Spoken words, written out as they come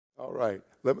All right.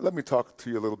 Let me talk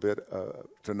to you a little bit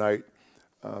tonight.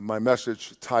 My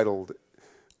message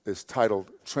is titled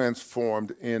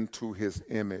Transformed into His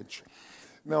Image.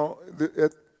 Now,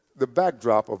 the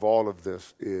backdrop of all of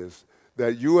this is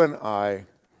that you and I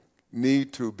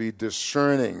need to be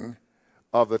discerning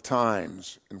of the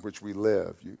times in which we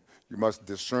live. You must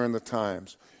discern the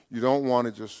times. You don't want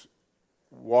to just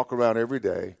walk around every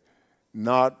day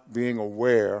not being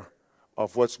aware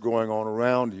of what's going on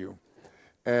around you.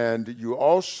 And you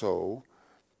also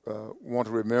want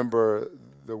to remember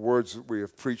the words that we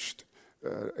have preached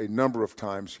a number of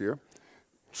times here.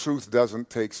 Truth doesn't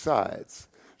take sides.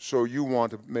 So you want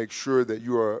to make sure that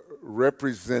you are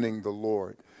representing the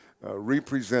Lord,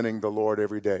 representing the Lord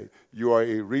every day. You are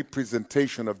a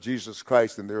representation of Jesus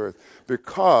Christ in the earth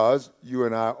because you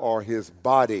and I are His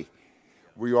body.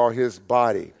 We are His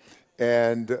body.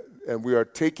 And we are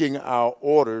taking our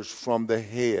orders from the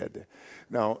head.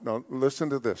 Now, listen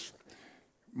to this.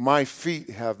 My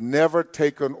feet have never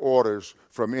taken orders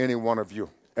from any one of you,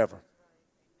 ever.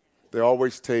 They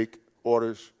always take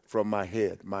orders from my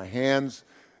head. My hands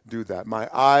do that. My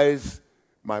eyes,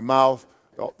 my mouth,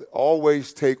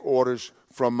 always take orders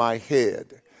from my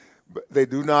head. But they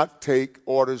do not take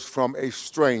orders from a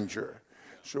stranger.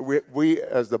 So we,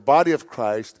 as the body of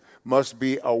Christ, must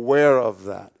be aware of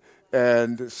that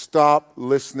and stop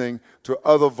listening to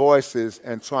other voices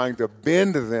and trying to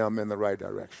bend them in the right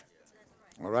direction.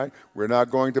 All right? We're not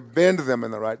going to bend them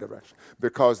in the right direction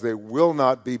because they will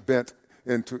not be bent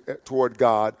toward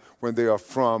God when they are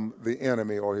from the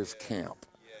enemy or his camp.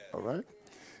 All right?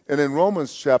 And in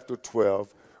Romans chapter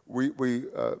 12, we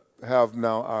have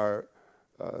now our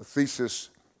thesis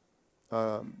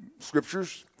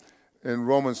scriptures. In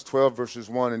Romans 12, verses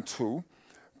 1 and 2,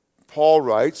 Paul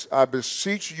writes, I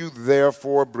beseech you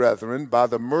therefore, brethren, by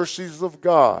the mercies of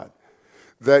God,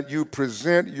 that you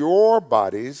present your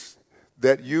bodies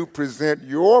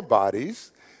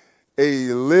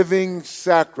a living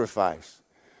sacrifice.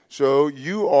 So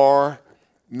you are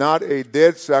not a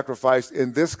dead sacrifice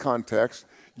in this context.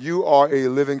 You are a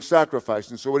living sacrifice.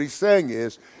 And so what he's saying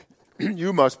is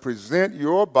you must present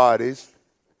your bodies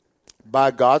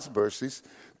by God's mercies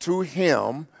to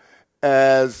Him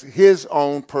as His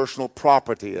own personal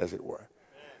property, as it were.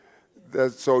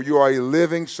 So you are a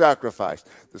living sacrifice.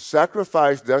 The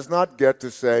sacrifice does not get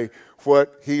to say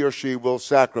what he or she will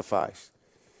sacrifice.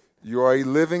 You are a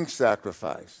living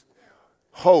sacrifice,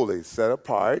 holy, set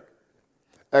apart,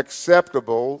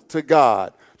 acceptable to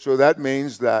God. So that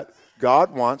means that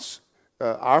God wants,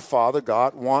 our Father,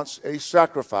 God wants a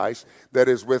sacrifice that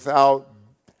is without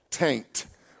taint,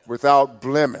 without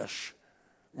blemish,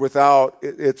 without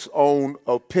its own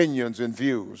opinions and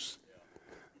views.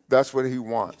 That's what He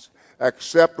wants.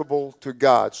 Acceptable to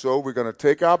God. So we're going to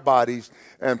take our bodies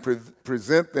and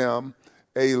present them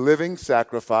a living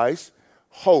sacrifice,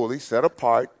 holy, set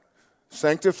apart,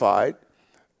 sanctified,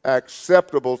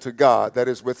 acceptable to God, that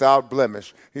is without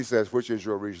blemish, he says, which is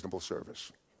your reasonable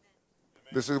service.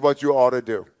 This is what you ought to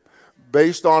do,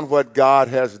 based on what God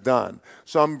has done.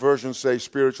 Some versions say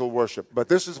spiritual worship, but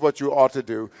this is what you ought to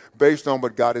do based on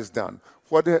what God has done.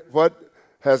 What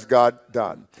has God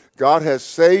done? God has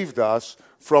saved us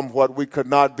from what we could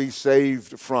not be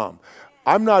saved from.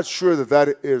 I'm not sure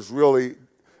that has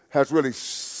really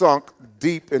sunk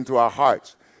deep into our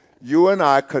hearts. You and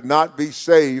I could not be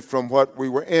saved from what we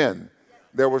were in.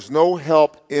 There was no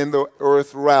help in the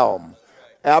earth realm.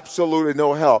 Absolutely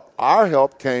no help. Our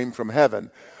help came from heaven.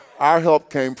 Our help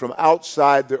came from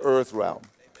outside the earth realm.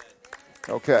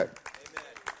 Okay.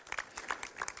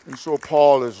 And so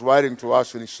Paul is writing to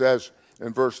us, and he says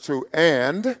in verse 2,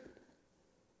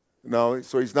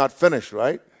 so he's not finished,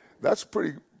 right? That's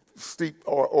pretty steep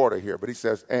order here, but he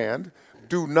says, and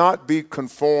do not be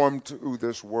conformed to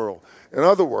this world. In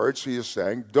other words, he is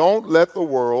saying, don't let the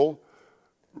world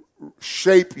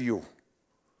shape you.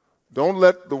 Don't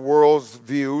let the world's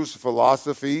views,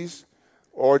 philosophies,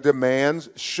 or demands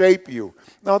shape you.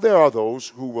 Now, there are those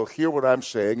who will hear what I'm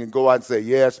saying and go out and say,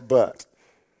 yes, but.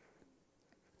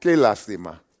 Qué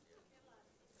lástima.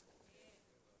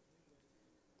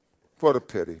 What a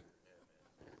pity.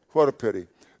 What a pity.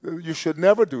 You should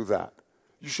never do that.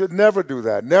 You should never do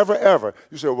that. Never, ever.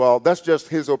 You say, well, that's just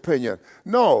his opinion.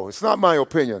 No, it's not my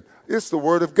opinion. It's the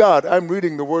Word of God. I'm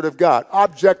reading the Word of God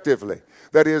objectively.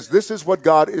 That is, this is what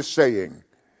God is saying.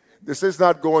 This is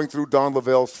not going through Don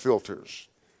Lavelle's filters.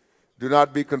 Do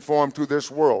not be conformed to this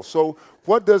world. So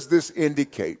what does this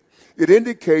indicate? It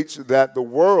indicates that the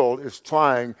world is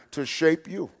trying to shape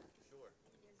you.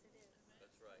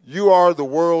 You are the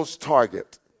world's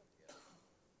target.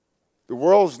 The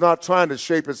world's not trying to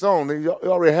shape its own. It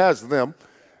already has them.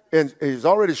 And he's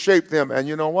already shaped them, and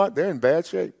you know what? They're in bad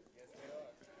shape.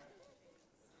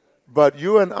 But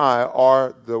you and I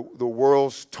are the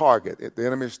world's target, the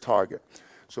enemy's target.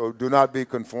 So do not be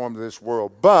conformed to this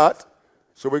world.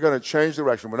 So we're going to change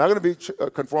direction. We're not going to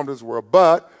be conformed to this world,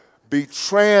 but be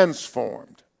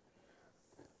transformed.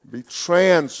 Be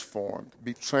transformed.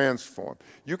 Be transformed.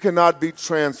 You cannot be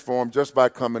transformed just by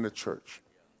coming to church.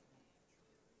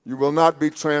 You will not be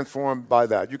transformed by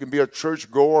that. You can be a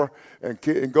church goer and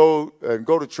go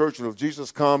to church until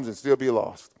Jesus comes and still be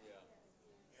lost.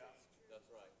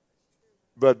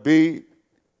 But be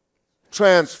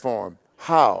transformed.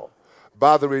 How?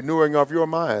 By the renewing of your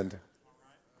mind.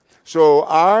 So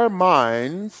our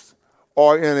minds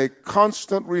are in a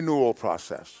constant renewal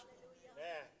process.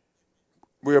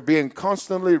 We are being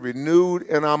constantly renewed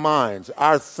in our minds,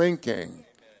 our thinking,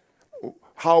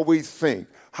 how we think,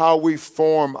 how we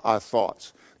form our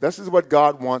thoughts. This is what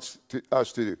God wants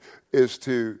us to do, is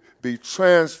to be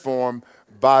transformed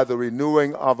by the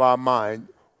renewing of our mind,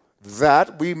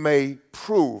 that we may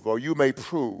prove, or you may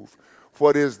prove,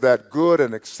 what is that good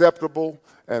and acceptable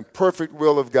and perfect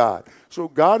will of God. So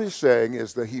God is saying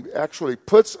is that he actually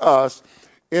puts us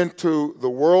into the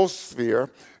world sphere.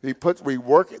 We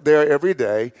work there every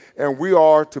day, and we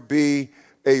are to be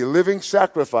a living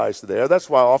sacrifice there. That's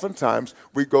why oftentimes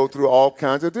we go through all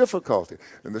kinds of difficulty.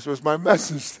 And this was my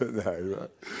message tonight, right?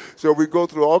 So we go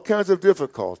through all kinds of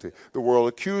difficulty. The world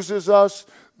accuses us.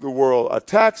 The world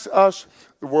attacks us.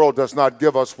 The world does not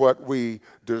give us what we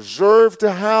deserve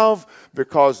to have,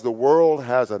 because the world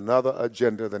has another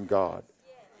agenda than God.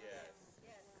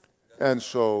 And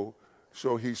so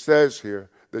he says here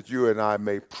that you and I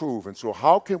may prove. And so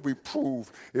how can we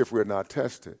prove if we're not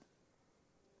tested?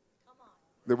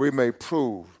 That we may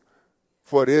prove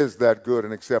what is that good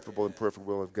and acceptable and perfect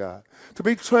will of God. To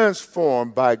be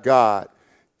transformed by God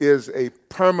is a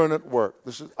permanent work.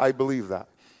 I believe that.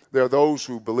 There are those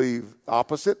who believe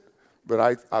opposite,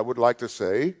 but I would like to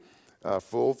say,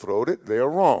 full-throated, they are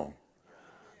wrong.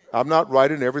 I'm not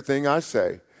right in everything I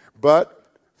say, but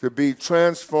to be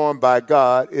transformed by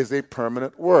God is a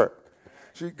permanent work.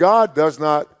 See, God does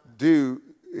not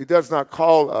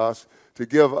call us to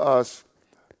give us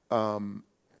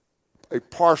a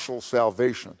partial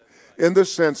salvation, in the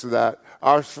sense that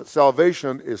our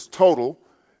salvation is total,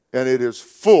 and it is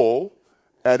full,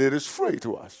 and it is free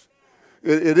to us.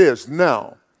 It is.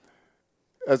 Now,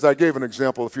 as I gave an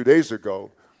example a few days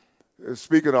ago,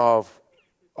 speaking of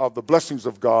the blessings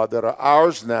of God that are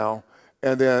ours now,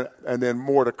 and then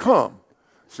more to come.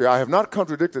 See, I have not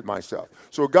contradicted myself.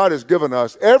 So God has given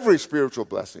us every spiritual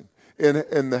blessing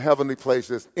in the heavenly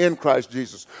places in Christ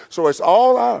Jesus. So it's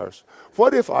all ours.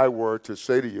 What if I were to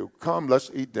say to you, come, let's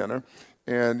eat dinner,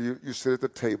 and you sit at the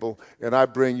table, and I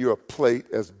bring you a plate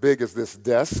as big as this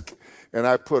desk, and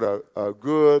I put a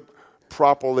good,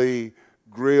 properly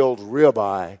grilled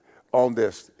ribeye on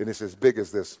this, and it's as big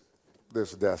as this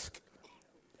desk.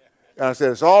 And I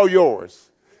said, it's all yours.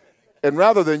 And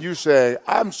rather than you say,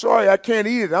 I'm sorry, I can't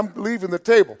eat it, I'm leaving the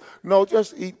table. No,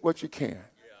 just eat what you can.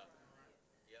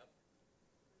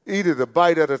 Eat it a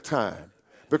bite at a time,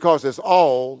 because it's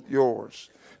all yours.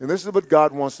 And this is what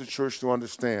God wants the church to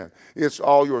understand. It's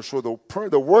all yours. So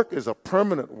the work is a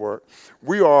permanent work.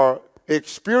 We are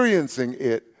experiencing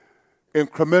it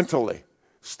incrementally,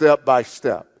 step by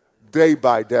step, day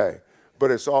by day. But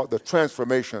the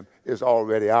transformation is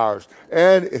already ours,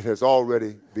 and it has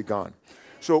already begun.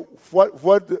 So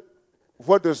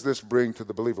what does this bring to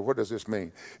the believer? What does this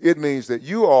mean? It means that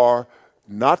you are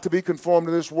not to be conformed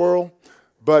to this world,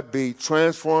 but be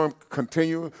transformed,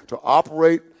 continue to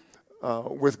operate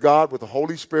with God, with the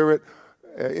Holy Spirit,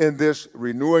 in this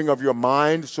renewing of your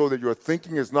mind, so that your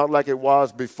thinking is not like it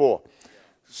was before.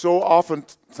 So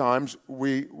oftentimes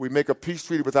we make a peace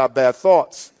treaty with our bad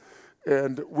thoughts,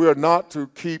 and we're not to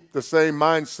keep the same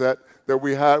mindset that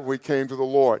we had when we came to the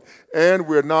Lord. And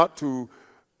we're not to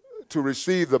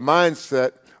receive the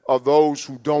mindset of those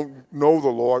who don't know the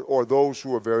Lord, or those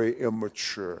who are very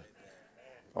immature.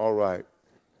 All right.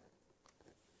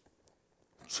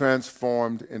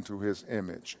 Transformed into his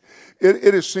image.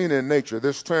 It is seen in nature.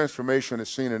 This transformation is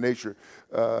seen in nature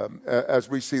as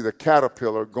we see the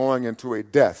caterpillar going into a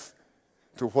death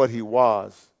to what he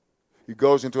was. He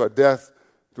goes into a death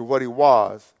to what he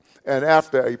was, and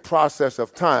after a process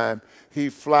of time, he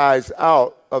flies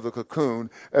out of the cocoon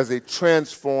as a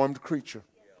transformed creature.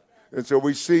 And so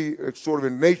we see sort of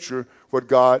in nature what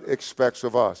God expects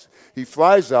of us. He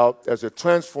flies out as a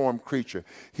transformed creature.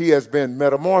 He has been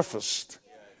metamorphosed.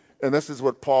 And this is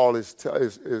what Paul is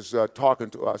talking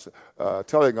to us,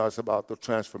 telling us about the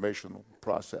transformational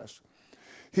process.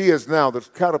 The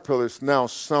caterpillar is now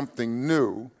something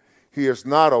new. He is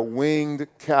not a winged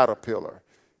caterpillar.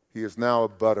 He is now a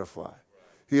butterfly.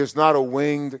 He is not a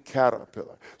winged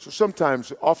caterpillar. So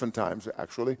sometimes, oftentimes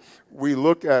actually, we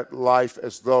look at life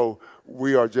as though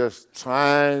we are just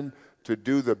trying to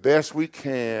do the best we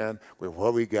can with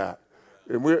what we got.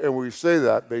 And we say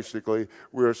that, basically,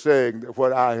 we're saying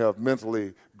what I have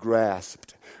mentally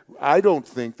grasped. I don't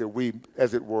think that we,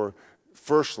 as it were,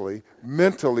 firstly,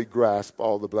 mentally grasp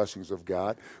all the blessings of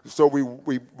God. So we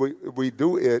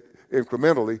do it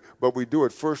incrementally, but we do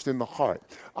it first in the heart.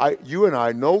 You and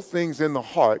I know things in the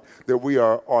heart that we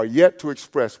are yet to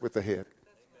express with the head.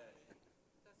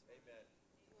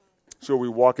 So we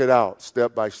walk it out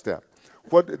step by step.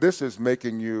 This is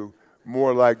making you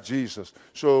more like Jesus.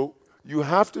 So you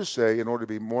have to say, in order to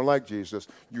be more like Jesus,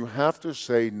 you have to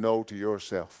say no to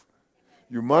yourself.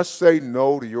 You must say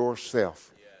no to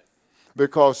yourself.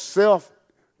 Because self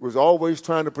was always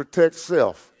trying to protect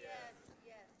self.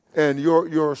 And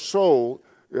your soul,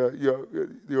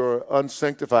 your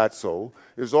unsanctified soul,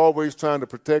 is always trying to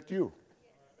protect you.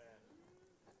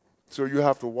 So you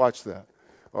have to watch that.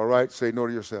 All right? Say no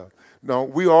to yourself. No,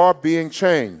 we are being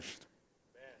changed.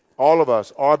 All of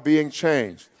us are being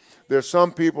changed. There's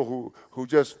some people who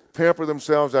just pamper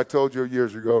themselves. I told you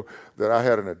years ago that I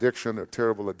had an addiction, a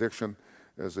terrible addiction,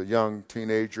 as a young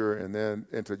teenager, and then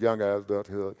into young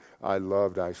adulthood. I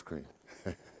loved ice cream.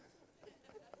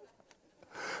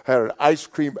 Had an ice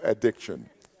cream addiction.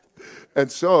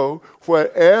 And so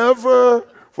whenever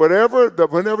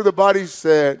the body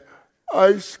said,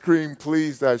 ice cream,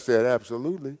 please, I said,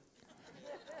 absolutely.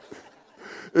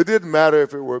 It didn't matter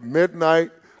if it were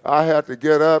midnight. I had to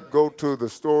get up, go to the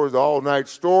stores, the all-night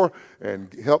store,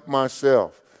 and help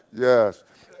myself. Yes.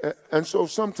 And so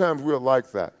sometimes we're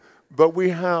like that. But we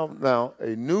have now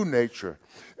a new nature.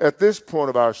 At this point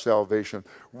of our salvation,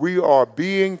 we are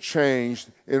being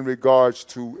changed in regards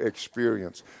to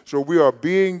experience. So we are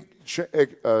being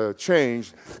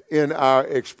changed in our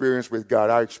experience with God.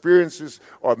 Our experiences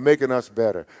are making us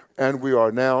better, and we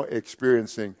are now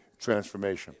experiencing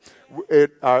transformation.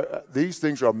 These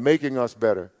things are making us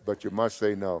better, but you must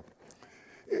say no.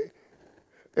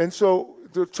 And so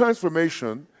the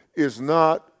transformation is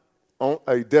not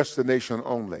a destination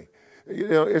only. You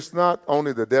know, it's not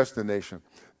only the destination.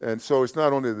 And so it's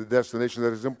not only the destination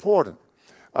that is important.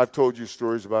 I've told you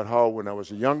stories about how when I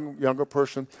was a younger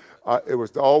person, it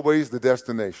was always the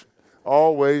destination.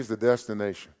 Always the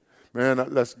destination. Man,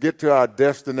 let's get to our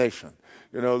destination.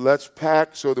 You know, let's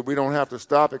pack so that we don't have to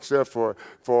stop except for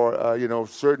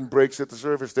certain breaks at the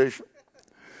service station.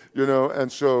 You know, and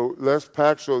so let's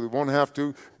pack so we won't have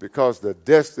to, because the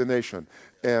destination.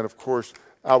 And, of course,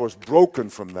 I was broken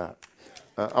from that.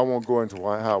 I won't go into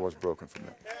how I was broken from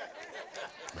that.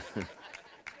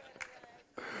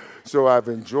 So I've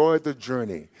enjoyed the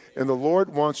journey. And the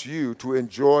Lord wants you to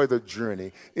enjoy the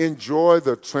journey. Enjoy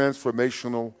the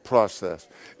transformational process.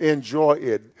 Enjoy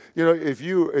it. You know, if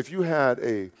you had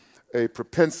a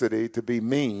propensity to be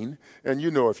mean, and you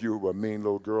know if you were a mean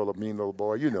little girl or mean little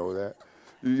boy, you know that.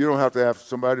 You don't have to have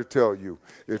somebody to tell you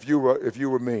if you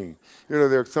were mean. You know,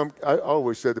 there's some. I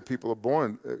always said that people are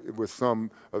born with some,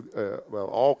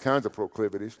 all kinds of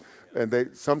proclivities,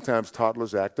 and sometimes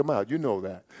toddlers act them out. You know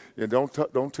that. And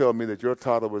don't tell me that your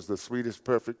toddler was the sweetest,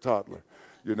 perfect toddler.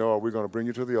 You know, we're going to bring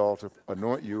you to the altar,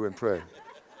 anoint you, and pray.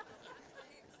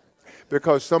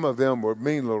 Because some of them were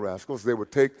mean little rascals. They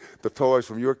would take the toys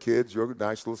from your kids, your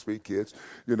nice little sweet kids,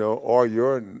 you know, or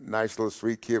your nice little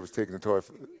sweet kid was taking the toy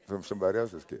from somebody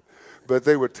else's kid. But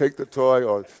they would take the toy,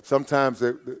 or sometimes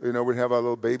we'd have our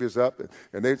little babies up,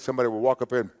 and somebody would walk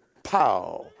up and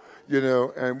pow, you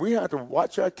know, and we had to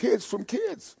watch our kids from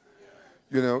kids,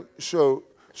 you know. So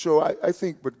I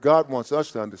think what God wants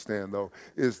us to understand, though,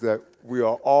 is that we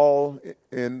are all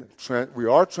we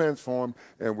are transformed,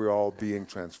 and we're all being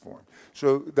transformed.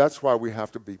 So that's why we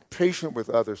have to be patient with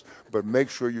others, but make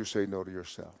sure you say no to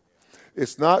yourself.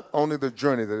 It's not only the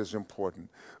journey that is important,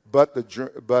 but the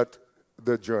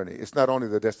journey. It's not only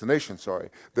the destination,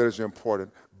 that is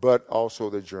important, but also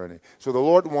the journey. So the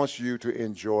Lord wants you to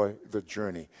enjoy the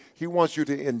journey. He wants you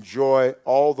to enjoy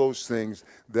all those things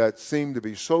that seem to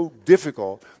be so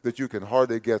difficult that you can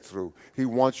hardly get through. He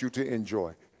wants you to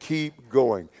enjoy. Keep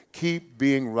going. Keep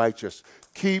being righteous.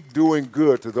 Keep doing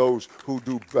good to those who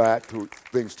do bad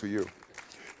things to you.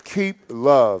 Keep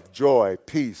love, joy,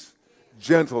 peace,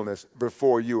 gentleness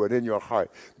before you and in your heart.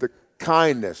 The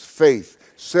kindness, faith,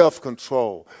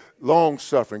 self-control.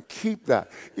 long-suffering. Keep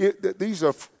that. These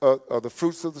are the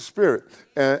fruits of the Spirit,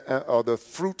 or the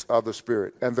fruit of the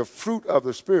Spirit. And the fruit of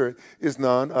the Spirit is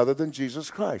none other than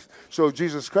Jesus Christ. So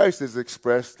Jesus Christ is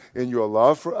expressed in your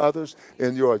love for others,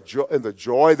 in the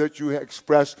joy that you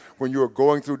express when you are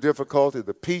going through difficulty,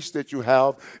 the peace that you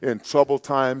have in troubled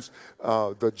times,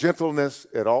 the gentleness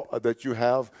that you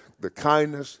have, the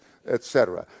kindness,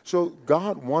 etc. So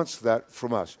God wants that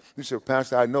from us. You say,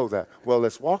 Pastor, I know that. Well,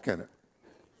 let's walk in it.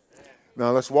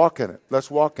 Now let's walk in it.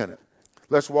 Let's walk in it.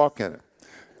 Let's walk in it.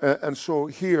 And so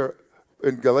here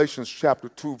in Galatians chapter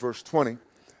 2, verse 20,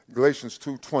 Galatians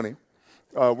 2:20,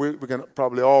 we're going to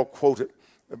probably all quote it,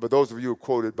 but those of you who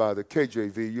quoted by the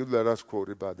KJV, you let us quote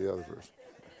it by the other verse.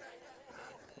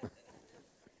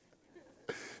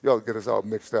 Y'all get us all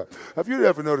mixed up. Have you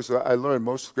ever noticed that I learned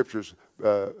most scriptures,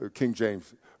 King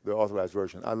James, the Authorized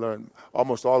Version. I learned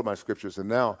almost all of my scriptures, and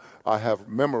now I have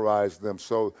memorized them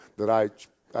so that I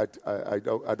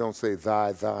don't say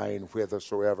thy, thine,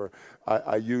 whithersoever.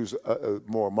 I use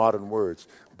more modern words,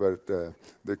 but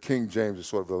the King James is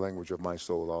sort of the language of my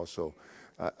soul also.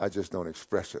 I just don't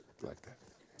express it like that.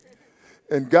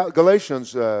 In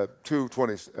Galatians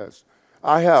 2:20 says,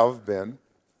 I have been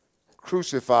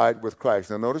crucified with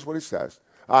Christ. Now notice what he says.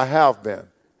 I have been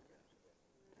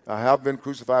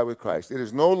crucified with Christ. It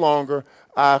is no longer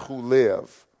I who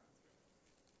live,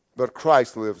 but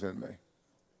Christ lives in me.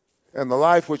 And the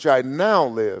life which I now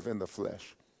live in the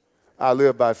flesh, I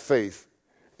live by faith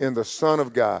in the Son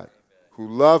of God who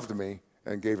loved me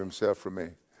and gave himself for me.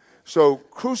 So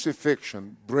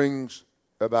crucifixion brings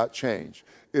about change.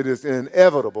 It is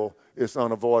inevitable. It's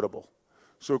unavoidable.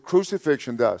 So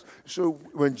crucifixion does. So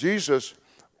when Jesus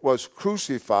was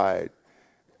crucified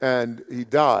and he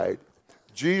died,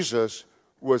 Jesus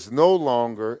was no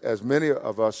longer, as many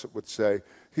of us would say,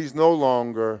 he's no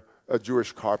longer a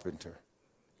Jewish carpenter.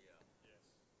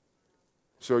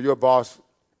 So your boss,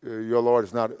 your Lord,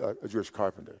 is not a Jewish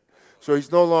carpenter. So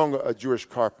he's no longer a Jewish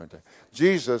carpenter.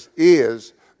 Jesus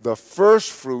is the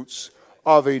first fruits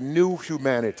of a new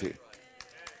humanity,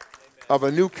 of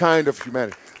a new kind of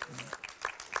humanity.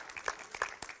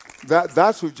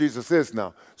 That's who Jesus is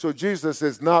now. So Jesus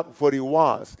is not what he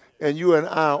was. And you and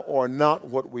I are not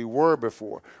what we were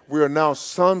before. We are now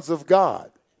sons of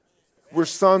God. We're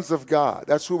sons of God.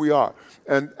 That's who we are.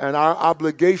 And our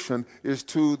obligation is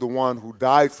to the one who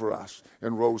died for us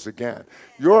and rose again.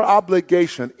 Your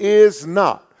obligation is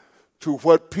not to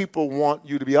what people want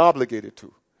you to be obligated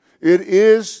to. It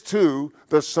is to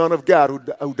the Son of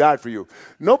God who died for you.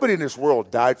 Nobody in this world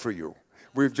died for you.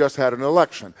 We've just had an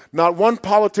election. Not one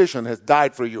politician has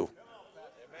died for you.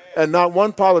 And not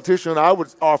one politician I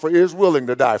would offer is willing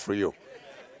to die for you.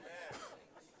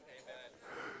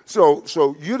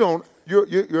 So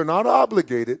you're not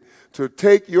obligated to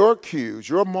take your cues,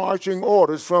 your marching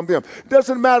orders from them. It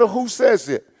doesn't matter who says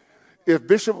it. If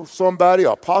bishop somebody,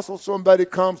 apostle somebody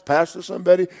comes, pastor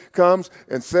somebody comes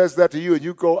and says that to you and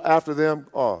you go after them,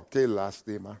 oh, que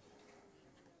lastima.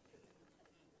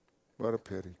 What a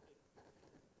pity.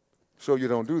 So you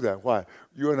don't do that. Why?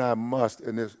 You and I must,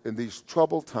 in these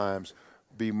troubled times,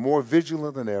 be more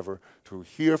vigilant than ever to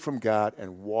hear from God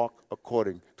and walk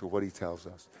according to what he tells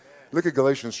us. Look at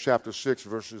Galatians chapter 6,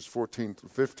 verses 14 through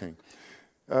 15.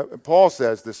 Paul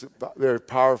says this very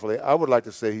powerfully. I would like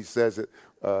to say he says it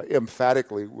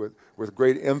emphatically with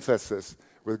great emphasis.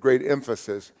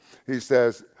 He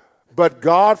says, but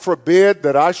God forbid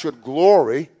that I should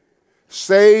glory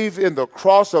save in the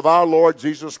cross of our Lord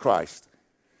Jesus Christ,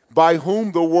 by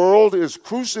whom the world is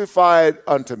crucified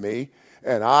unto me,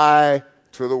 and I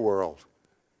to the world.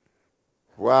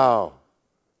 Wow.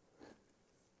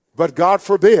 But God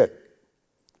forbid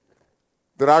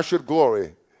that I should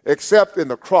glory except in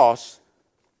the cross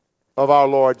of our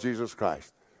Lord Jesus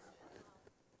Christ.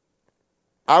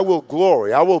 I will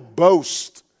glory, I will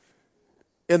boast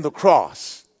in the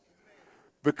cross,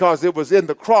 because it was in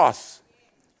the cross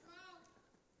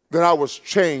that I was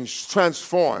changed,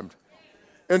 transformed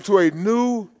into a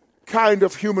new kind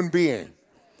of human being.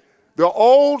 The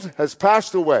old has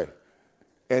passed away,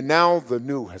 and now the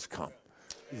new has come.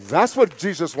 That's what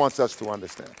Jesus wants us to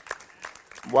understand.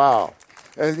 Wow.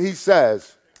 And he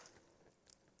says,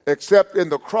 except in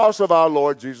the cross of our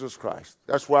Lord Jesus Christ.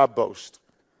 That's where I boast.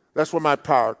 That's where my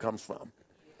power comes from.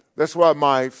 That's where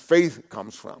my faith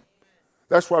comes from.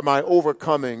 That's where my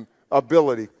overcoming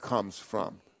ability comes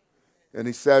from. And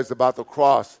he says about the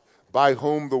cross, by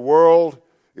whom the world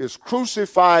is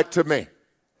crucified to me,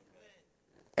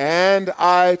 and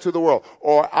I to the world.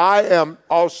 Or I am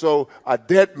also a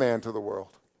dead man to the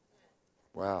world.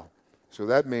 Wow. So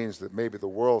that means that maybe the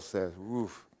world says,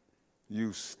 oof,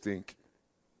 you stink.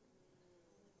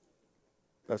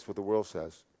 That's what the world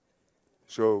says.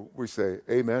 So we say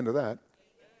amen to that.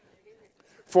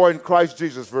 For in Christ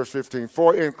Jesus, verse 15,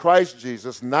 for in Christ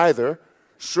Jesus neither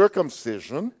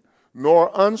circumcision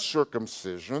nor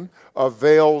uncircumcision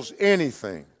avails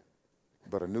anything,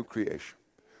 but a new creation.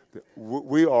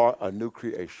 We are a new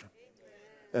creation.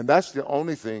 And that's the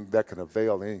only thing that can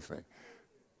avail anything,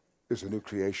 is a new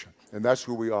creation. And that's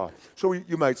who we are. So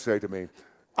you might say to me,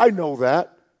 I know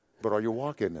that, but are you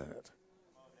walking in it?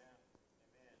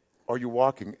 Are you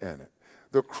walking in it?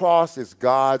 The cross is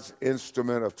God's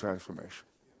instrument of transformation.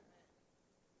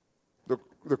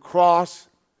 The cross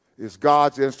is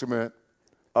God's instrument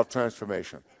of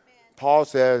transformation. Paul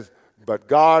says, but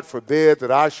God forbid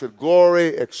that I should glory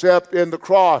except in the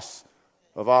cross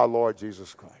of our Lord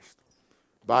Jesus Christ,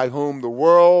 by whom the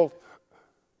world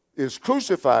is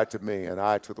crucified to me and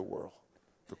I to the world.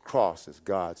 The cross is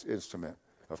God's instrument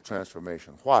of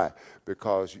transformation. Why?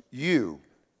 Because you,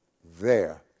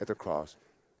 there at the cross,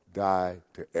 died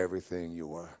to everything you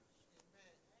were.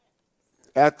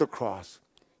 At the cross,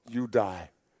 you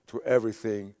die to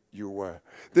everything you were.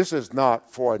 This is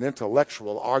not for an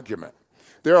intellectual argument.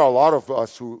 There are a lot of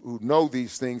us who know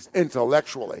these things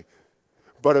intellectually,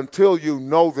 but until you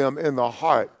know them in the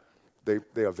heart,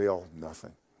 they avail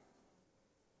nothing.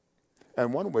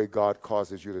 And one way God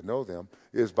causes you to know them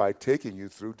is by taking you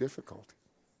through difficulty.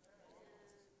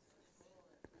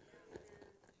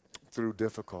 Through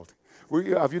difficulty.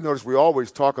 Have you noticed we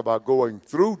always talk about going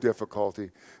through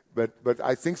difficulty, but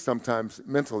I think sometimes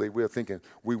mentally we're thinking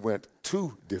we went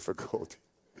to difficulty.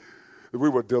 We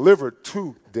were delivered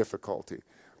to difficulty,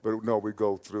 but no, we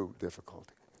go through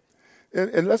difficulty.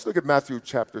 And let's look at Matthew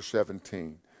chapter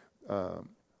 17,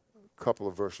 couple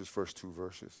of verses, first two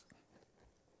verses.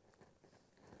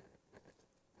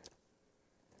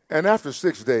 And after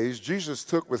 6 days, Jesus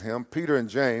took with him Peter and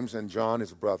James and John,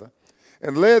 his brother,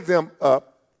 and led them up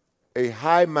a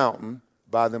high mountain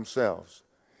by themselves.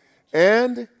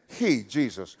 And he,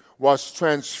 Jesus, was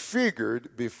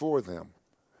transfigured before them.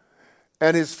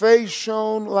 And his face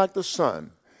shone like the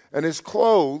sun, and his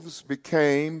clothes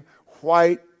became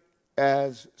white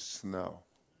as snow.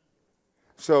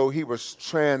 So he was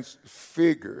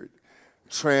transfigured,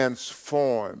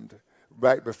 transformed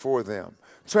right before them.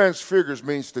 Transfigures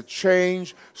means to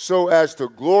change so as to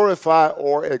glorify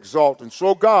or exalt. And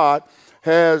so God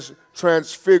has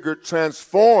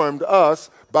transformed us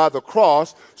by the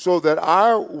cross so that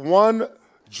our one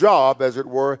job, as it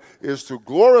were, is to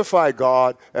glorify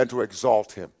God and to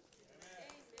exalt him.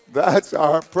 That's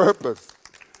our purpose.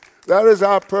 That is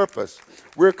our purpose.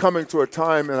 We're coming to a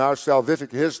time in our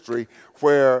salvific history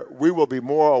where we will be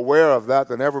more aware of that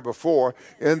than ever before,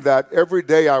 in that every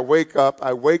day I wake up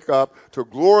to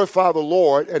glorify the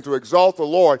Lord and to exalt the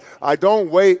Lord. I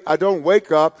don't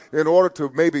wake up in order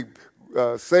to maybe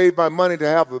save my money to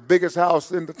have the biggest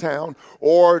house in the town,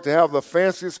 or to have the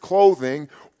fanciest clothing,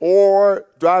 or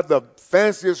drive the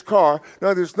fanciest car.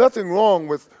 Now, there's nothing wrong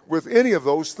with any of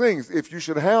those things if you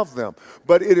should have them.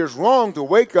 But it is wrong to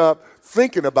wake up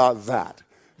thinking about that.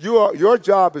 Your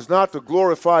job is not to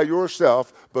glorify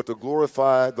yourself, but to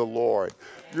glorify the Lord.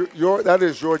 That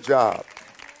is your job.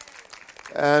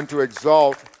 And to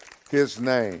exalt his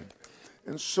name.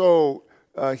 And so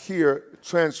here,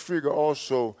 transfigure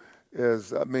also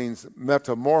means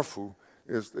metamorpho,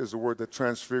 is the word that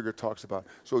transfigure talks about.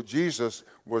 So Jesus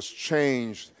was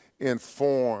changed in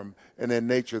form and in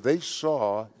nature. They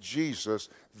saw Jesus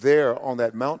there on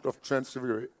that Mount of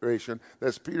Transfiguration.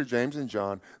 That's Peter, James, and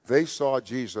John. They saw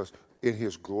Jesus in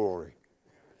his glory.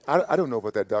 I don't know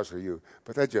what that does for you,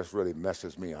 but that just really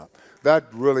messes me up. That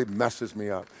really messes me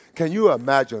up. Can you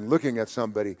imagine looking at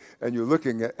somebody and you're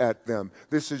looking at them?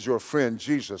 This is your friend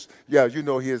Jesus. Yeah, you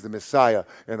know he is the Messiah.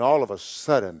 And all of a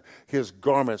sudden, his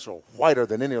garments are whiter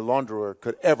than any launderer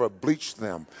could ever bleach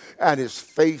them. And his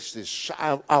face is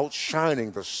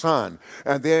outshining the sun.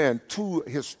 And then two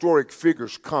historic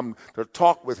figures come to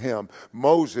talk with him,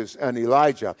 Moses and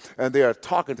Elijah. And they are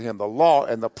talking to him. The law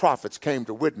and the prophets came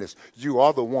to witness. You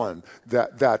are the one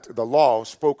that the law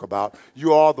spoke about.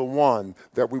 You are the one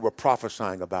that we were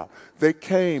prophesying about. They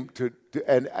came to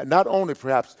and not only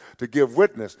perhaps to give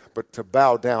witness, but to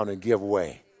bow down and give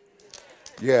way.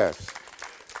 Yes,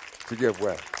 to give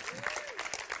way.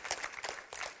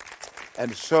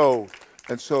 And so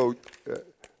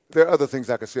there are other things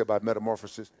I could say about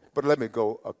metamorphosis, but let me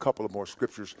go a couple of more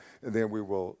scriptures, and then we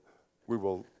will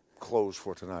close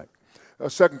for tonight.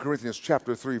 2 Corinthians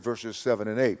chapter 3, verses 7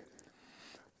 and 8.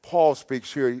 Paul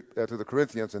speaks here to the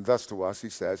Corinthians and thus to us. He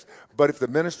says, but if the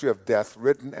ministry of death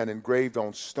written and engraved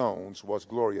on stones was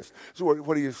glorious. So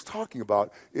what he is talking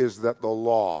about is that the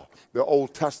law, the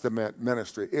Old Testament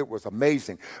ministry, it was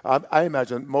amazing. I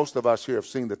imagine most of us here have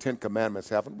seen the Ten Commandments,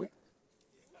 haven't we?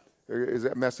 Is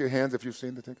it, mess your hands if you've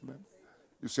seen the Ten Commandments?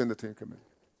 You've seen the Ten Commandments.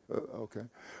 Okay.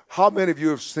 How many of you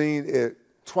have seen it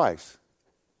twice?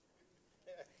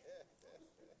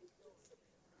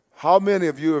 How many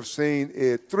of you have seen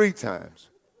it 3 times?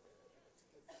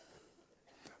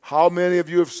 How many of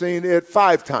you have seen it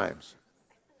 5 times?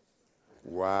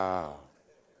 Wow.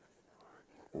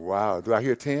 Wow. Do I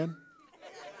hear 10?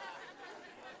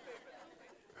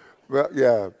 Well,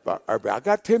 yeah. I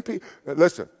got 10 people.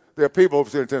 Listen, there are people who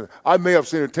have seen it 10 times. I may have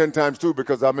seen it 10 times too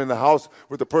because I'm in the house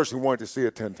with the person who wanted to see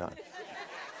it 10 times.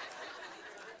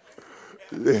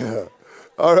 Yeah.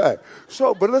 All right.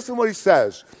 So, but listen to what he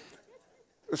says.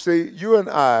 See, you and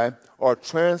I are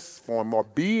transformed,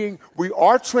 we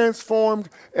are transformed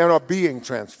and are being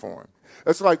transformed.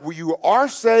 It's like you are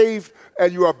saved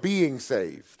and you are being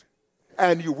saved.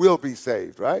 And you will be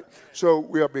saved, right? So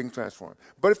we are being transformed.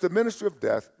 But if the ministry of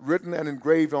death, written and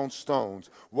engraved on stones,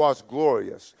 was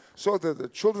glorious, so that the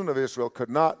children of Israel could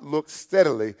not look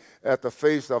steadily at the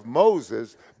face of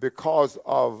Moses because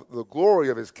of the glory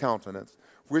of his countenance,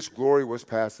 which glory was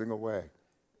passing away.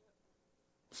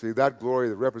 See, that glory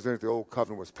that represented the old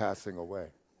covenant was passing away.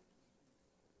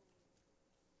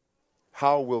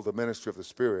 How will the ministry of the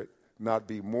Spirit not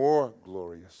be more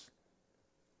glorious?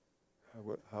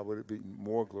 How would it be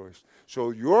more glorious? So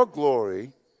your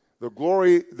glory, the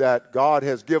glory that God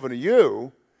has given to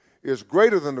you, is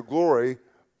greater than the glory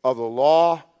of the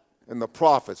law and the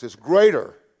prophets. It's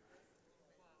greater.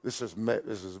 This is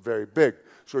very big.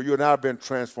 So you and I have been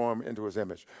transformed into his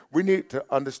image. We need to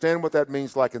understand what that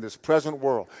means like in this present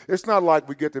world. It's not like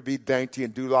we get to be dainty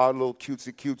and do our little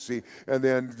cutesy, and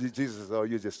then Jesus says, oh,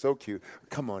 you're just so cute.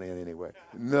 Come on in anyway.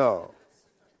 No.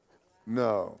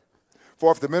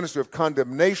 For if the ministry of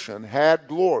condemnation had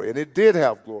glory, and it did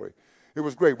have glory, it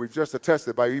was great. We've just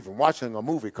attested by even watching a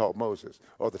movie called Moses,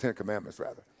 or the Ten Commandments,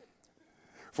 rather.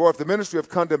 For if the ministry of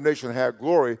condemnation had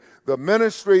glory, the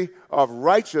ministry of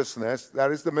righteousness,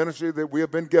 that is the ministry that we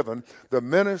have been given, the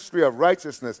ministry of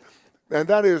righteousness, and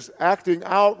that is acting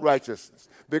out righteousness,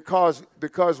 because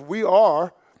we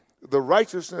are the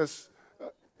righteousness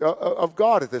of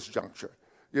God at this juncture.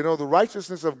 You know, the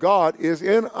righteousness of God is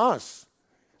in us.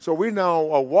 So we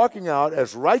now are walking out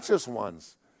as righteous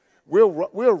ones.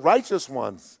 We're righteous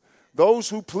ones, those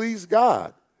who please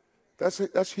God.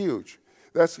 That's huge.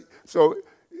 So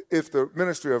if the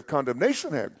ministry of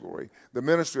condemnation had glory, the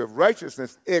ministry of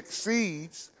righteousness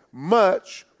exceeds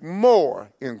much more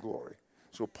in glory.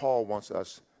 So Paul wants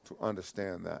us to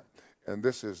understand that. And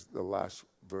this is the last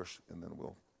verse, and then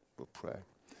we'll pray.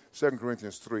 2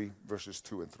 Corinthians 3, verses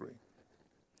 2 and 3.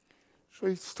 So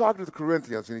he's talking to the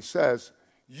Corinthians, and he says,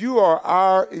 you are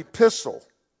our epistle,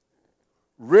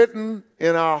 written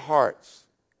in our hearts,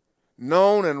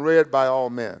 known and read by all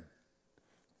men.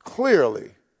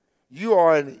 Clearly, you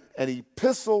are an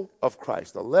epistle of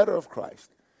Christ, a letter of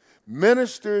Christ,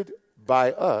 ministered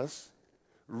by us,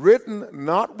 written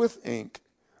not with ink,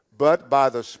 but by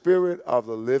the Spirit of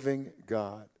the living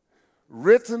God.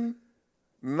 Written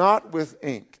not with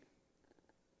ink,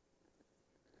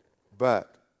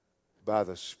 but by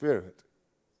the Spirit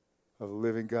of the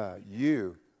living God.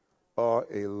 You are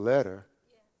a letter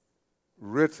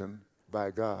written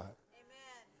by God.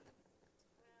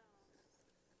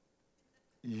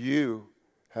 You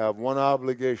have one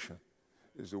obligation,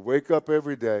 is to wake up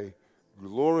every day,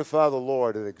 glorify the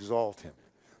Lord, and exalt him.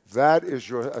 That is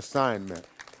your assignment.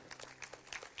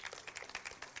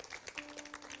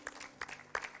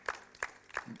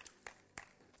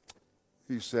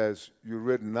 He says, you're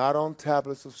written not on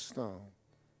tablets of stone,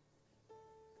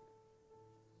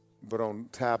 but on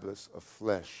tablets of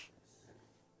flesh.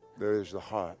 There is the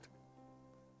heart.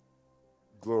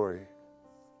 Glory,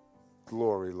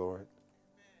 glory, Lord.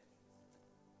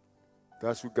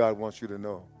 That's what God wants you to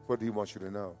know. What do he want you to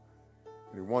know?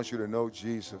 He wants you to know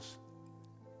Jesus.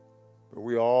 But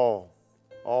we all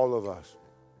of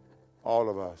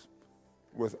us,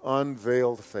 with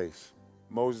unveiled face.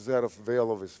 Moses had a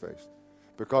veil over his face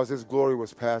because his glory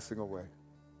was passing away.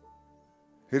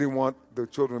 He didn't want the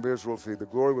children of Israel to see the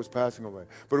glory was passing away.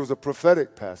 But it was a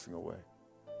prophetic passing away.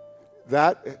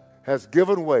 That has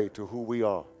given way to who we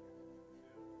are.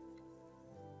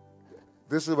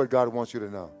 This is what God wants you to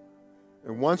know.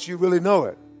 And once you really know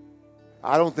it,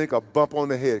 I don't think a bump on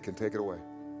the head can take it away.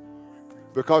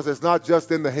 Because it's not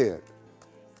just in the head,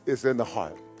 it's in the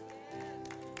heart.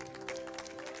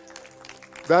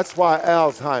 That's why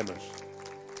Alzheimer's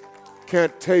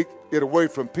can't take it away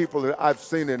from people that I've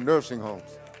seen in nursing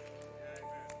homes.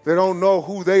 They don't know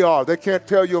who they are. They can't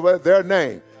tell you their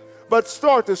name. But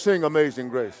start to sing Amazing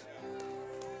Grace.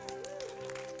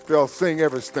 They'll sing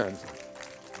every stanza.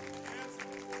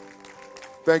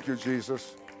 Thank you,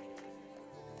 Jesus.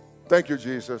 Thank you,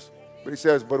 Jesus. But he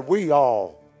says, but we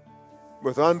all,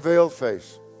 with unveiled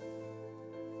face,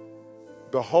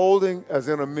 beholding as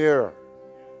in a mirror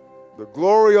the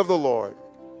glory of the Lord,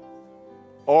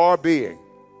 are being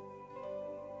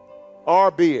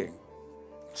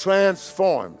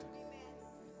transformed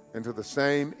into the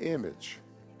same image.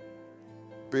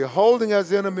 Beholding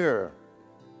as in a mirror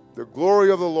the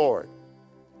glory of the Lord,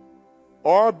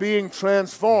 are being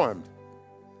transformed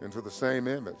into the same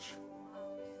image.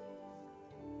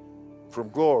 From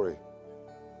glory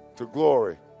to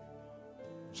glory,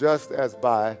 just as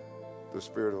by the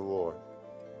Spirit of the Lord.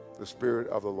 The Spirit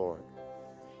of the Lord.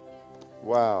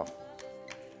 Wow.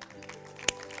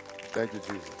 Thank you,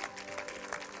 Jesus.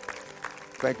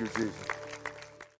 Thank you, Jesus.